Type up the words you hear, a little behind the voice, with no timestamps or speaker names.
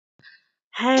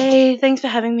Hey, thanks for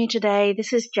having me today.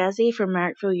 This is Jazzy from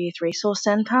Marrickville Youth Resource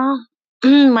Centre.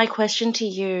 My question to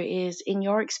you is, in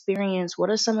your experience, what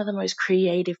are some of the most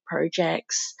creative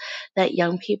projects that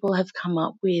young people have come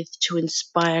up with to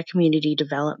inspire community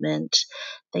development?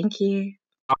 Thank you.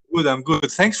 Good, I'm good.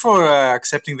 Thanks for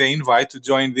accepting the invite to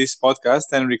join this podcast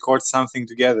and record something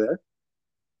together.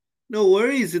 No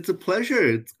worries. It's a pleasure.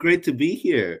 It's great to be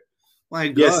here. My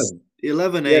God, Yes,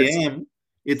 11 yes, a.m.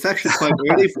 It's actually quite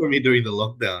early for me during the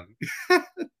lockdown.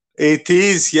 it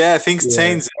is. Yeah, things Yeah.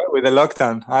 change with the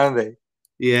lockdown, aren't they?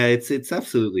 Yeah, it's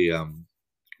absolutely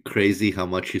crazy how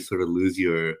much you sort of lose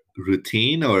your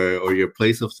routine or your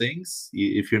place of things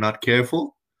if you're not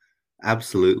careful.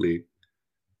 Absolutely.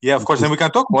 Yeah, of It's course. And just- we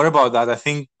can talk more about that. I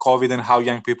think COVID and how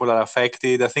young people are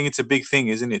affected. I think it's a big thing,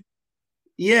 isn't it?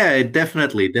 Yeah, it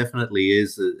definitely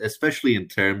is, especially in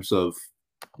terms of,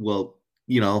 well,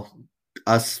 you know,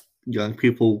 us young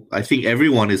people. I think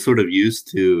everyone is sort of used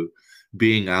to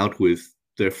being out with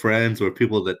their friends or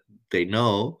people that they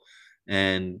know,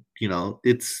 and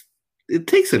it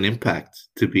takes an impact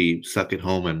to be stuck at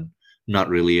home and not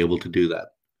really able to do that.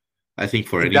 I think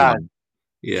for It does. anyone.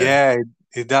 Yeah. Yeah,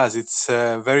 it does. It's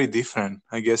very different,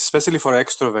 I guess, especially for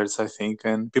extroverts, I think,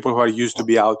 and people who are used to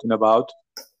be out and about.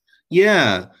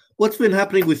 Yeah. What's been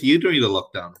happening with you during the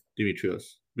lockdown,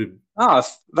 Dimitrios? Ah,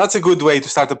 that's a good way to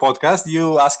start a podcast.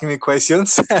 You asking me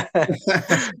questions.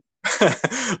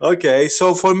 Okay,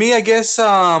 so for me, I guess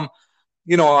at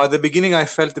the beginning I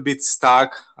felt a bit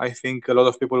stuck. I think a lot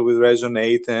of people will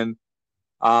resonate, and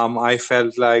I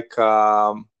felt like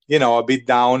a bit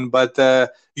down. But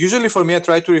usually for me, I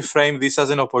try to reframe this as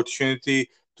an opportunity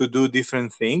to do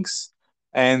different things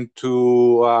and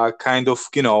to kind of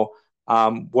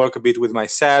work a bit with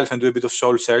myself and do a bit of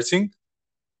soul searching.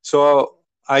 So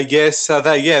I guess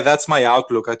that's my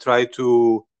outlook. I try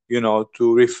to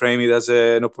reframe it as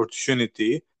an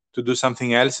opportunity to do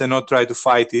something else and not try to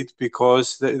fight it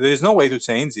because there is no way to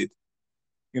change it.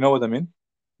 You know what I mean?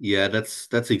 Yeah, that's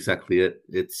exactly it.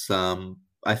 It's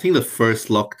I think the first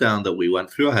lockdown that we went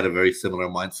through, I had a very similar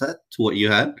mindset to what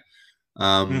you had.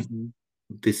 Um Hmm.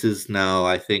 this is now,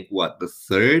 I think, what, the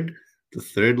third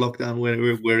lockdown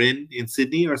we're in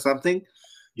Sydney or something.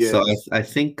 So Yes. I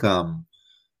think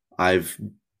I've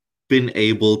been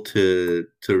able to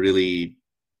really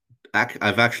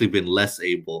I've actually been less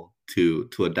able to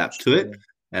adapt to it, Sure.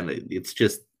 and it's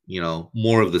just,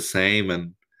 more of the same,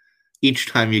 and each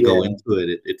time you go Yeah. into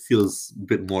it, it feels a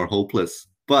bit more hopeless.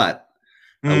 But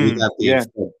with that being Yeah.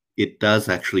 said, it does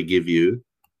actually give you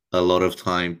a lot of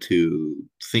time to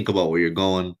think about where you're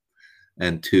going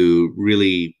and to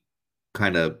really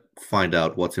kind of find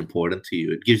out what's important to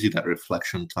you. It gives you that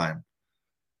reflection time,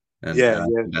 and Yeah. I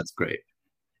Yeah. think that's great.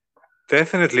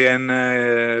 Definitely. And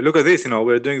look at this.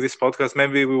 We're doing this podcast.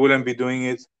 Maybe we wouldn't be doing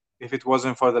it if it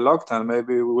wasn't for the lockdown.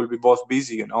 Maybe we will be both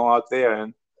busy, out there.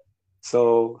 And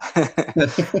so,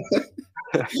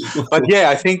 but yeah,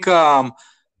 I think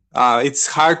it's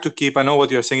hard to keep. I know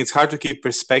what you're saying. It's hard to keep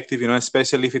perspective,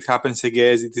 especially if it happens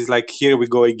again. It is like here we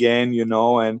go again,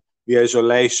 and the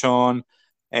isolation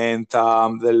and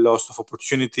the loss of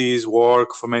opportunities,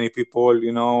 work for many people,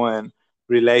 and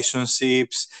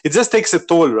relationships. It just takes a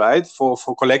toll, right? For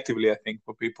collectively, I think,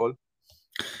 for people.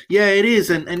 Yeah, it is,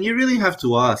 and you really have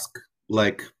to ask,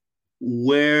 like,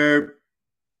 where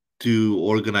do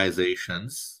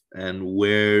organizations and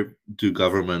where do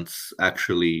governments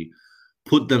actually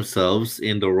put themselves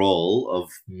in the role of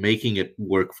making it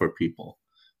work for people?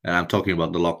 And I'm talking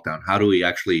about the lockdown. How do we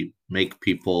actually make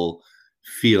people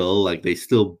feel like they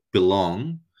still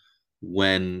belong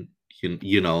when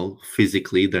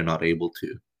physically they're not able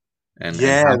to? And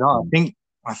Yeah, how no, I can think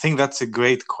I think that's a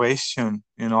great question.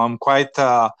 I'm quite.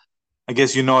 I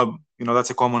guess that's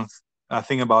a common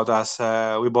thing about us.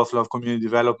 We both love community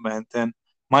development, and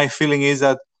my feeling is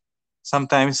that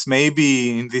sometimes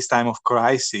maybe in this time of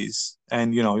crisis,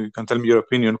 and you can tell me your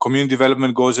opinion, community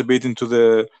development goes a bit into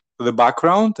the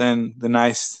background and the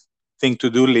nice thing to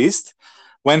do list.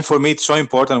 When for me it's so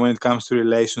important when it comes to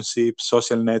relationships,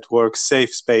 social networks,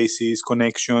 safe spaces,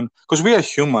 connection, because we are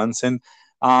humans, and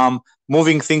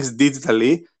moving things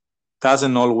digitally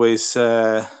doesn't always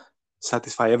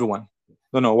satisfy everyone.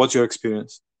 Don't know. What's your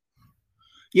experience?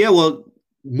 Yeah, well,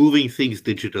 moving things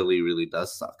digitally really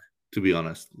does suck, to be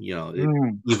honest.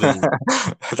 Mm. Even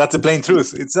That's the plain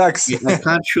truth. It sucks. yeah, I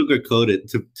can't sugarcoat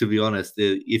it, to be honest.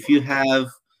 If you have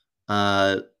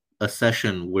uh, a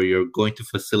session where you're going to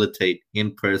facilitate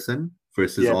in person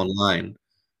versus Yeah. online,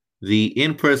 the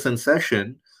in-person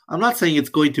session, I'm not saying it's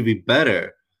going to be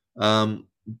better,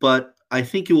 but I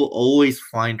think you will always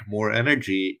find more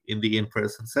energy in the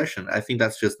in-person session. I think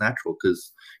that's just natural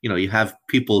because you have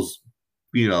people's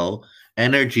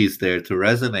energies there to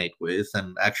resonate with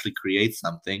and actually create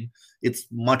something. It's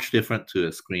much different to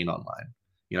a screen online.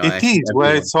 It I think is where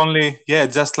everyone. it's only, yeah,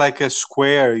 just like a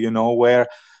square, where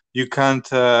you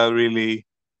can't really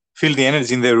feel the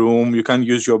energy in the room. You can't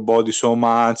use your body so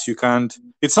much. You can't.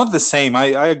 It's not the same.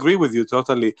 I agree with you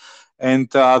totally, and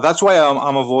that's why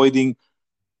I'm avoiding,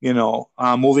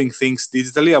 moving things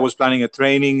digitally. I was planning a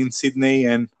training in Sydney,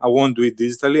 and I won't do it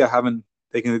digitally. I haven't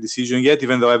taken the decision yet,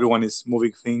 even though everyone is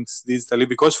moving things digitally,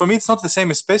 because for me it's not the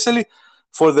same, especially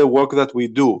for the work that we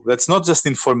do. That's not just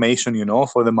information,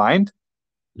 for the mind.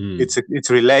 Mm, It's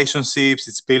relationships.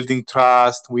 It's building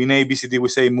trust. We in ABCD we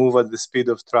say move at the speed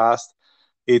of trust.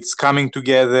 It's coming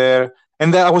together.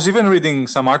 And I was even reading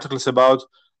some articles about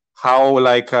how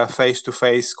like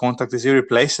face-to-face contact is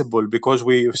irreplaceable because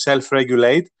we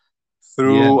self-regulate yeah.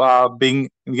 through being,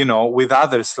 with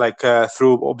others, like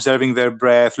through observing their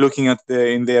breath, looking at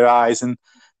in their eyes, and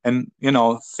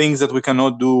things that we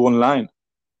cannot do online.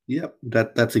 Yep,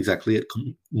 that's exactly it.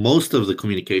 Most of the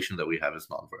communication that we have is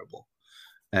nonverbal,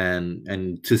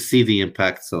 and to see the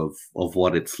impacts of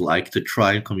what it's like to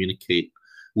try and communicate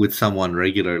with someone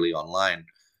regularly online.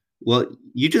 Well,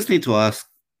 you just need to ask,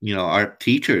 our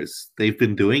teachers. They've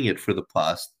been doing it for the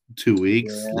past 2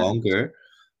 weeks, Yeah. longer,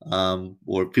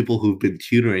 or people who've been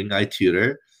tutoring. I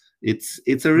tutor.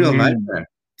 It's a real Mm. nightmare,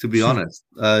 to be honest.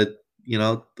 You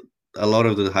know, a lot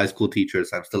of the high school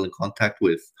teachers I'm still in contact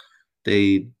with,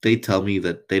 they tell me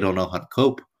that they don't know how to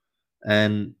cope,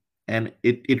 and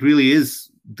it really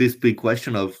is this big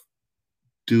question of,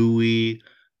 do we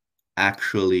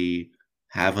actually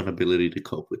have an ability to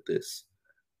cope with this,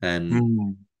 and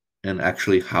Mm. and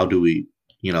actually how do we,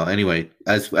 anyway,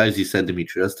 as you said,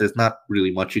 Dimitrios, there's not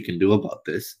really much you can do about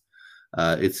this.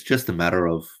 It's just a matter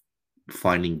of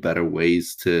finding better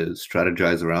ways to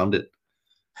strategize around it.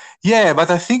 Yeah, but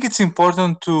I think it's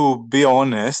important to be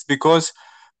honest because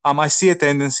I see a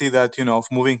tendency that, of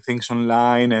moving things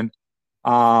online and,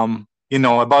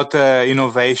 about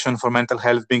innovation for mental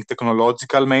health being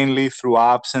technological mainly through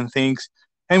apps and things.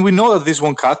 And we know that this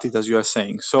won't cut it, as you are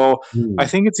saying. So I Hmm.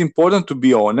 think it's important to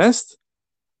be honest,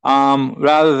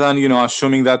 rather than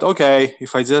assuming that, okay,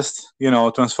 if I just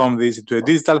transform this into a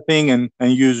digital thing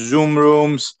and use Zoom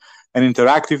rooms and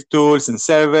interactive tools and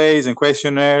surveys and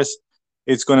questionnaires,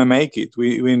 it's going to make it.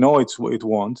 We know it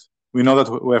won't. We know that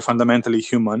we're fundamentally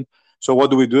human. So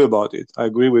what do we do about it? I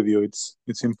agree with you.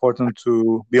 It's important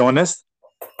to be honest,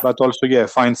 but also, yeah,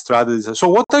 find strategies. So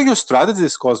what are your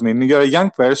strategies, Cosmin? You're a young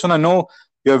person. I know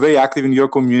you're very active in your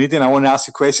community, and I want to ask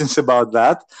you questions about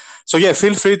that. So yeah,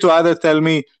 feel free to either tell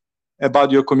me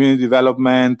about your community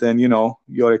development and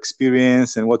your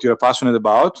experience and what you're passionate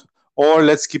about, or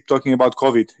let's keep talking about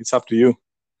COVID. It's up to you.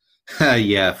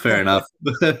 Yeah, fair enough.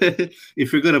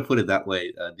 If you're gonna put it that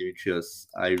way, Dimitrios,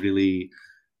 I really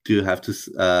do have to.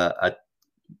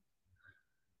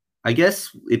 I guess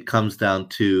it comes down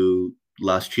to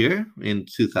last year in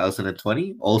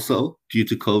 2020, also due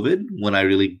to COVID, when I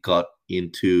really got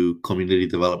into community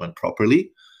development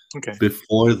properly. Okay.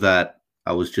 Before that,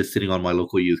 I was just sitting on my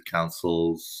local youth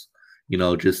councils,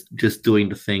 just doing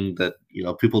the thing that,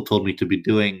 people told me to be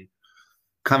doing.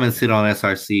 Come and sit on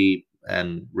SRC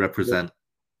and represent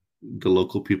the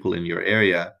local people in your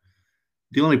area.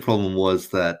 The only problem was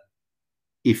that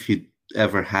if you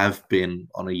ever have been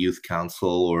on a youth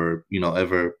council or,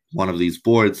 ever one of these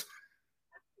boards,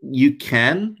 you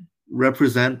can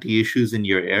represent the issues in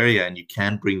your area and you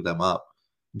can bring them up.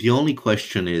 The only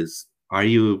question is, are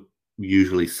you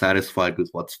usually satisfied with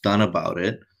what's done about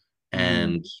it? Mm.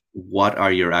 And what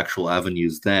are your actual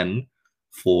avenues then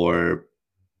for,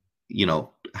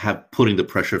 have putting the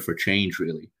pressure for change,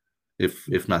 really,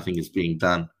 if nothing is being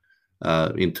done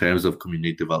in terms of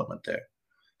community development there?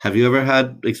 Have you ever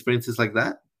had experiences like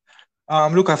that?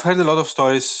 Look, I've heard a lot of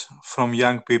stories from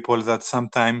young people that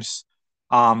sometimes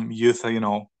youth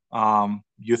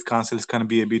councils can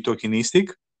be a bit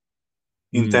tokenistic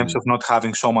in terms Hmm. of not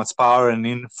having so much power and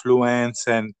influence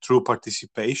and true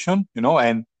participation,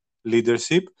 and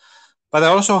leadership. But I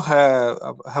also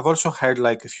have also heard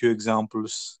like a few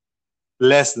examples,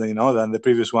 less than than the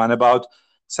previous one, about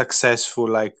successful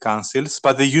like councils,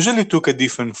 but they usually took a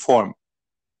different form.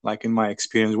 Like in my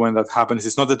experience, when that happens,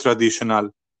 it's not the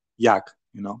traditional yak.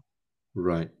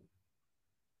 Right.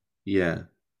 Yeah.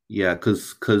 Yeah,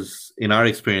 because in our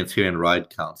experience here in Ride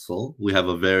Council, we have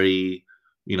a very,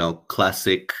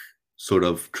 classic sort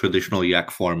of traditional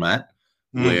yak format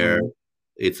where Mm-hmm.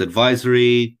 it's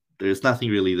advisory, there's nothing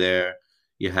really there.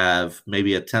 You have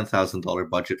maybe a $10,000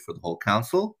 budget for the whole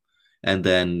council, and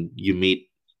then you meet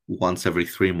once every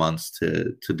 3 months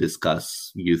to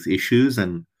discuss youth issues,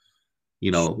 and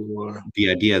You know, Sure. the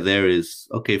idea there is,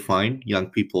 okay, fine, young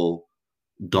people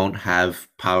don't have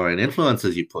power and influence,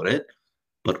 as you put it,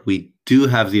 but we do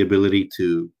have the ability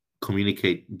to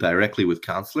communicate directly with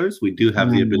counselors. We do have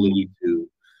the ability Mm. to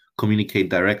communicate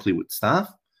directly with staff.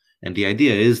 And the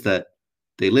idea is that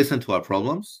they listen to our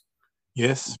problems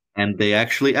Yes. and they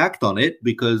actually act on it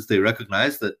because they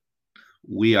recognize that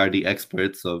we are the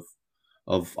experts of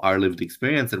our lived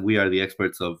experience and we are the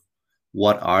experts of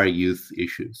what are youth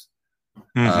issues.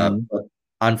 Mm-hmm. But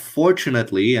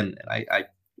unfortunately, and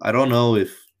I don't know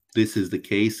if this is the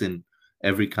case in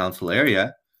every council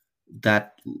area,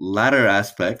 that latter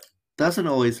aspect doesn't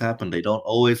always happen. They don't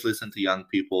always listen to young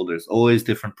people. There's always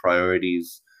different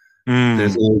priorities.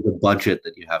 There's Mm. always a budget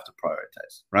that you have to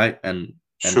prioritize, right? And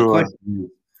the Sure. question is,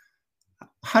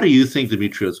 how do you think,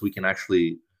 Dimitrios, we can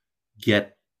actually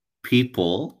get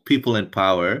people in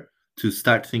power to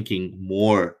start thinking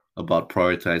more about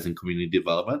prioritizing community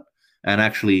development and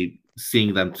actually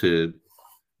seeing them to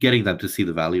getting them to see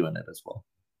the value in it as well?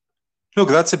 Look,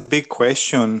 that's a big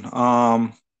question.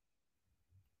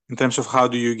 In terms of how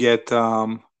do you get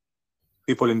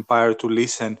people in power to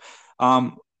listen.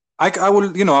 Um, I will,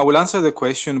 I will answer the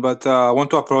question, but I want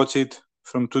to approach it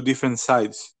from two different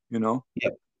sides.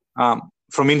 Yep.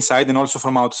 From inside and also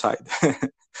from outside.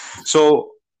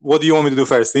 So, what do you want me to do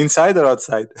first, inside or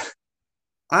outside?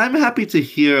 I'm happy to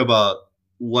hear about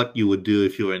what you would do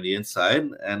if you were in the inside,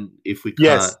 and if we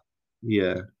can't, Yes.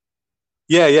 yeah.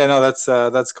 Yeah. No,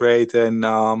 that's great. And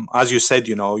as you said,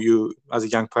 you as a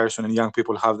young person and young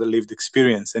people have the lived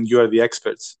experience, and you are the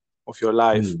experts of your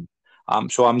life. Mm,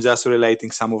 So I'm just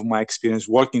relating some of my experience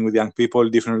working with young people,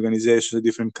 different organizations,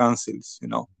 different councils.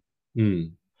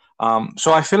 mm,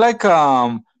 So I feel like,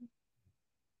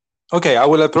 okay, I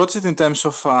will approach it in terms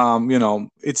of,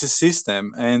 it's a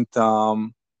system. And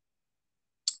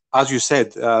as you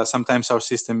said, sometimes our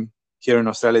system here in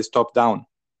Australia is top down.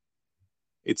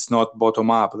 It's not bottom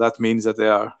up. That means that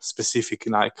there are specific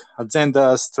like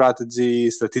agendas,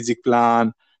 strategic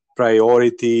plan,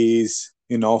 priorities,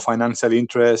 financial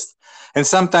interest. And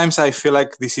sometimes I feel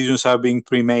like decisions are being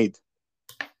pre-made.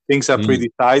 Things are mm,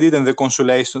 pre-decided, and the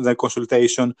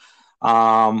consultation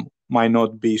might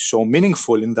not be so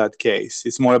meaningful in that case.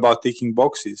 It's more about ticking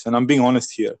boxes, and I'm being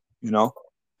honest here.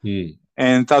 mm,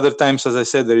 And other times, as I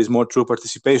said, there is more true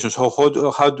participation. So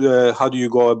how do you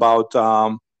go about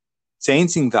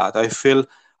changing that? I feel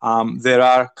there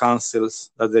are councils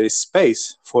that there is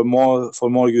space for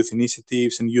more youth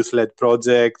initiatives and youth-led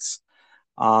projects,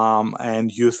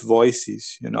 and youth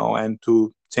voices, and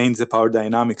to change the power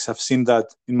dynamics. I've seen that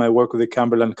in my work with the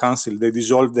Cumberland Council. They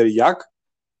dissolved their YAC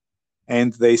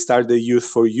and they started the Youth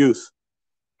for Youth.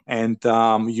 And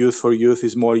Youth for Youth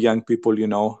is more young people,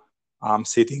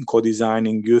 sitting,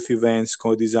 co-designing youth events,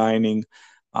 co-designing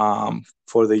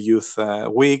for the Youth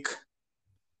Week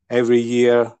every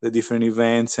year, the different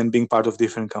events, and being part of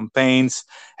different campaigns,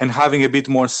 and having a bit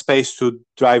more space to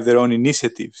drive their own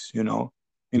initiatives,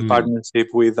 in mm. partnership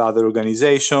with other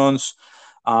organizations,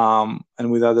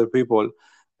 and with other people.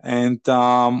 And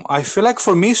I feel like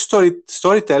for me,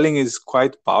 storytelling is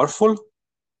quite powerful.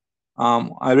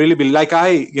 I really believe, like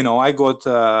I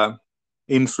got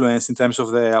influence in terms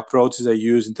of the approaches I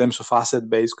use in terms of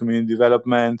asset-based community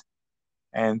development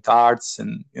and arts,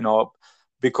 and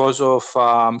because of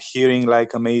hearing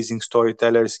like amazing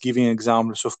storytellers giving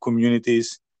examples of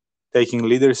communities taking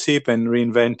leadership and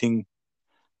reinventing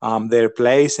their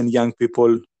place, and young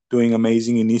people doing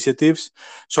amazing initiatives.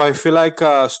 So I feel like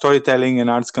storytelling and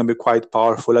arts can be quite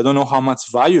powerful. I don't know how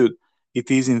much valued it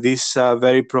is in these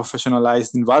very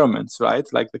professionalized environments, right?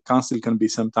 Like the council can be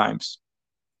sometimes,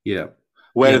 Yeah.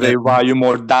 Yeah, where they value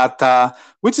more data,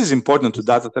 which is important to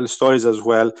data tell stories as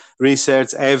well,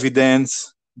 research,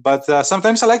 evidence. But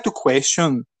sometimes I like to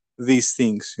question these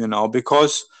things,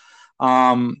 because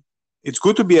it's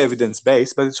good to be evidence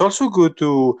based, but it's also good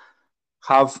to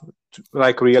have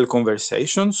like real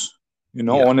conversations,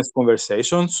 yeah. honest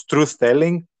conversations, truth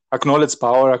telling, acknowledge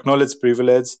power, acknowledge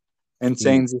privilege, and Mm,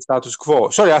 change the status quo.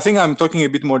 Sorry, I think I'm talking a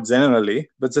bit more generally,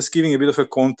 but just giving a bit of a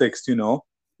context,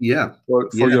 yeah. for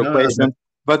Yeah, your no, no, question.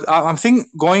 But I'm thinking,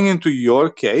 going into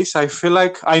your case, I feel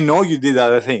like I know you did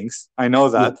other things. I know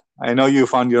yeah. that. I know you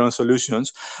found your own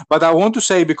solutions. But I want to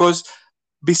say, because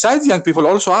besides young people,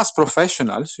 also as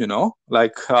professionals,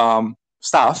 like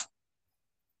staff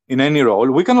in any role,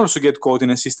 we can also get caught in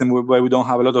a system where we don't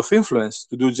have a lot of influence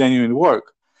to do genuine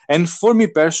work. And for me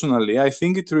personally, I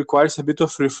think it requires a bit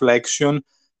of reflection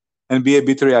and be a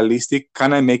bit realistic.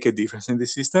 Can I make a difference in the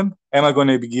system? Am I going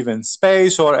to be given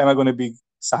space, or am I going to be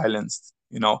silenced?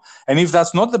 And if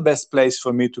that's not the best place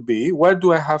for me to be, where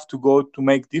do I have to go to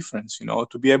make difference?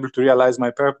 To be able to realize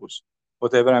my purpose.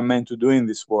 whatever I'm meant to do in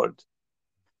this world.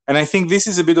 And I think this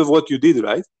is a bit of what you did,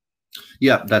 right?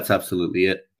 Yeah, that's absolutely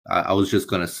it. I was just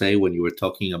going to say, when you were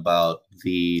talking about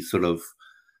the sort of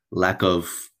lack of,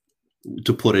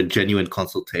 to put it, genuine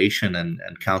consultation and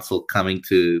council coming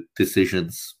to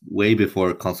decisions way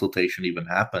before consultation even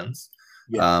happens.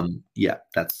 Yeah,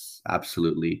 that's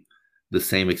absolutely the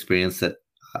same experience that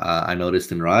I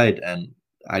noticed in Ride. And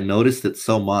I noticed it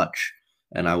so much,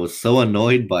 and I was so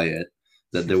annoyed by it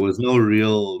that there was no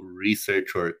real research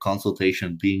or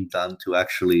consultation being done to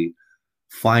actually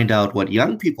find out what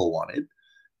young people wanted,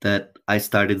 that I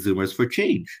started Zoomers for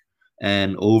Change.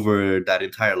 And over that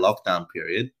entire lockdown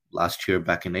period, last year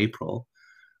back in April,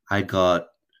 I got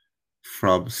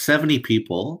from 70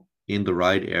 people in the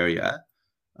Ride area.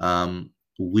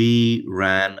 We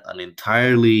ran an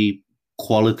entirely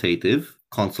qualitative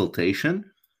consultation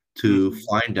to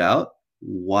find out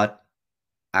what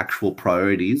actual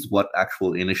priorities, what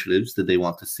actual initiatives did they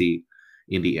want to see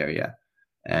in the area.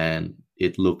 And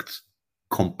it looked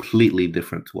completely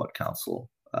different to what council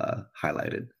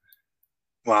highlighted.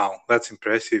 Wow, that's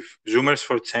impressive. Zoomers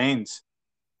for Change.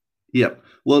 Yeah.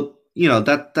 Well,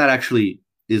 that actually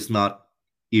is not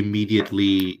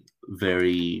immediately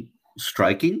very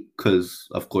striking, because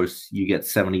of course you get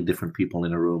 70 different people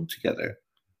in a room together.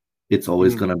 It's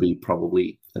always going to be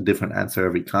probably a different answer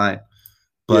every time.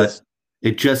 But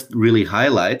it just really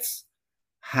highlights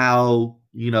how,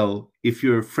 if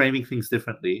you're framing things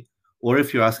differently, or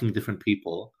if you're asking different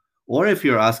people, or if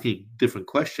you're asking different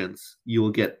questions, you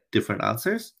will get different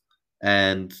answers.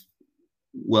 And,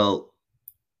 well,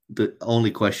 the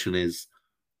only question is,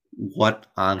 what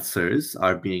answers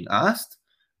are being asked,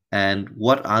 and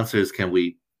what answers can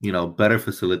we, better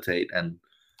facilitate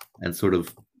and sort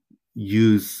of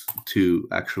use to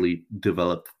actually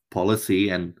develop policy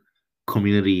and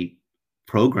community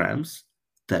programs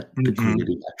that the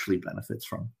community actually benefits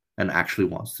from and actually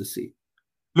wants to see.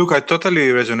 Look, I totally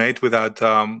resonate with that.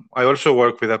 I also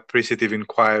work with appreciative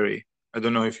inquiry. I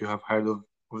don't know if you have heard of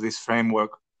this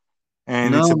framework.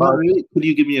 And no, it's about... not really. Could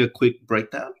you give me a quick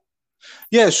breakdown?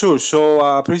 Yeah, sure. So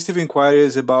appreciative inquiry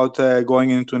is about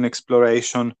going into an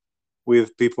exploration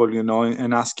with people,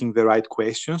 and asking the right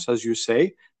questions, as you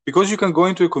say. Because you can go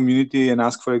into a community and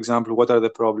ask, for example, what are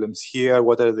the problems here?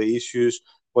 What are the issues?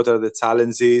 What are the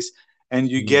challenges? And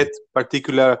you get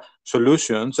particular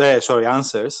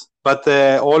answers, but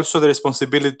also the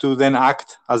responsibility to then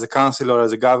act as a council or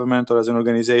as a government or as an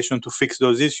organization to fix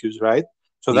those issues, right?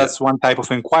 So that's one type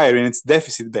of inquiry, and it's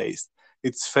deficit-based.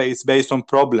 It's based on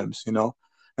problems, and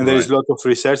there is a lot of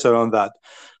research around that.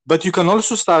 But you can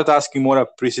also start asking more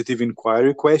appreciative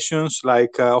inquiry questions,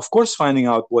 like, of course, finding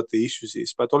out what the issues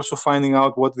is, but also finding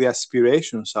out what the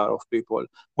aspirations are of people.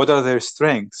 What are their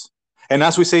strengths? And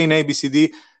as we say in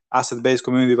ABCD, asset-based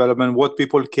community development, what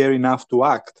people care enough to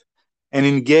act and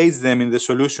engage them in the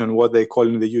solution, what they call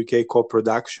in the UK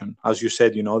co-production. As you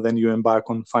said, then you embark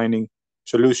on finding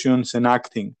solutions and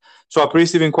acting. So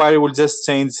appreciative inquiry will just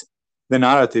change the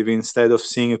narrative. Instead of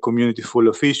seeing a community full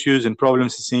of issues and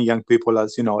problems, seeing young people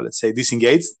as, let's say,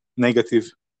 disengaged, negative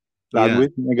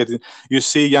language, negative. You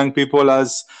see young people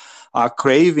as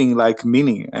craving like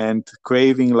meaning and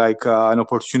craving like an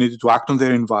opportunity to act on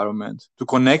their environment, to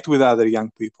connect with other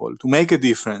young people, to make a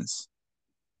difference.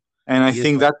 And I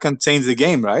think that can change the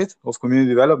game, right, of community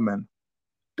development.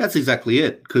 That's exactly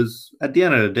it. Because at the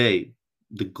end of the day,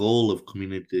 the goal of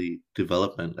community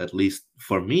development, at least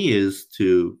for me, is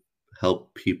to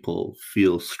help people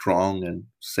feel strong and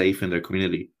safe in their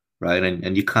community, right?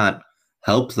 And you can't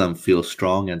help them feel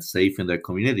strong and safe in their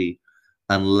community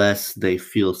unless they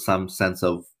feel some sense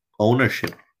of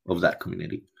ownership of that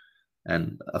community.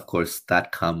 And of course,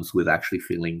 that comes with actually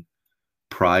feeling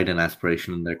pride and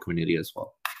aspiration in their community as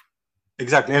well.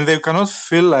 Exactly. And they cannot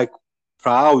feel like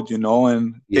proud,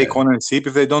 and take ownership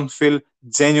if they don't feel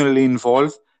genuinely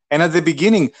involved. And at the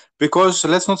beginning, because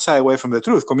let's not shy away from the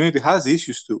truth, community has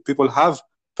issues too. People have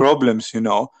problems,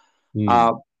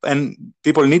 and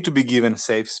people need to be given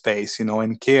safe space,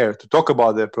 and care to talk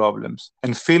about their problems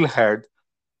and feel heard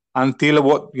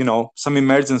until some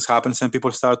emergence happens and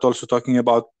people start also talking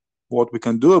about what we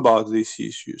can do about these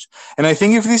issues. And I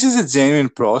think if this is a genuine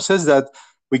process that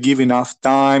we give enough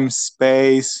time,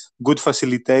 space, good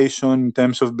facilitation in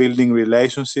terms of building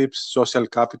relationships, social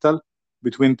capital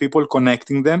between people,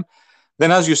 connecting them,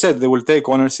 then as you said, they will take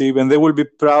ownership and they will be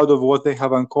proud of what they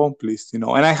have accomplished, And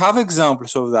I have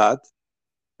examples of that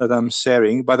I'm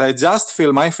sharing, but I just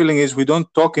feel, my feeling is we don't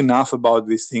talk enough about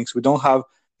these things. We don't have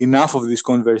enough of these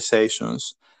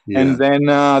conversations. And then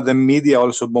the media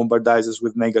also bombards us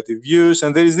with negative views.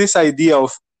 And there is this idea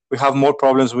of we have more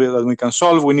problems that we can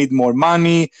solve. We need more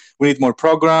money. We need more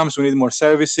programs. We need more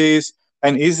services.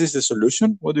 And is this the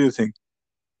solution? What do you think?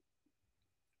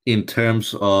 In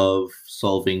terms of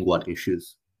solving what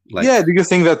issues? Yeah, do you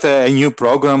think that a new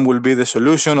program will be the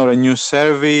solution, or a new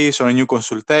service, or a new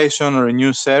consultation, or a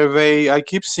new survey? I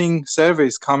keep seeing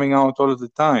surveys coming out all the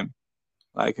time,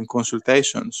 like in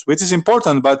consultations, which is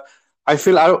important, but I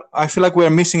feel like we are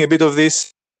missing a bit of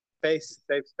this safe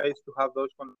space to have those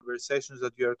conversations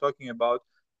that you are talking about,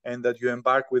 and that you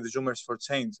embark with Zoomers for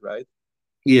Change, right?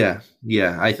 Yeah.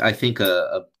 I think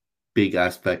a big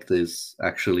aspect is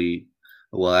actually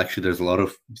there's a lot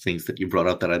of things that you brought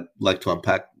up that I'd like to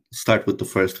unpack. Start with the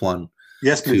first one.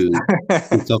 Yes, please.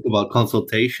 to talk about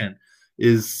consultation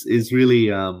is really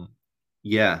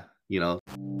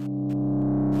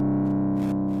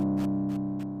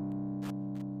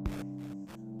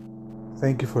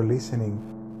Thank you for listening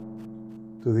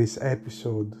to this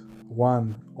episode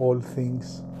 1, All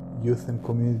Things Youth and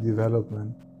Community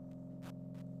Development,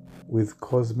 with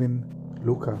Cosmin,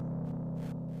 Luca.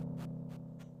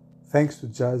 Thanks to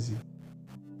Jazzy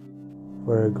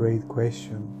for a great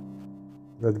question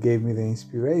that gave me the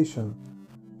inspiration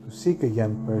to seek a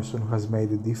young person who has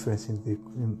made a difference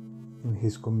in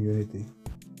his community.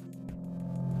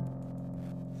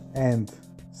 And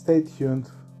stay tuned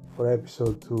for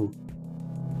episode 2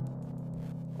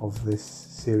 of this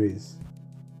series,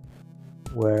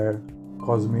 where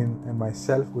Cosmin and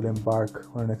myself will embark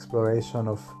on an exploration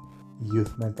of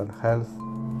youth mental health,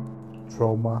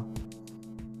 trauma,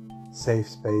 safe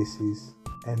spaces,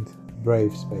 and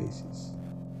brave spaces.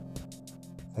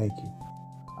 Thank you.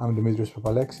 I'm Dimitrios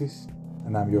Papalexis,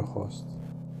 and I'm your host.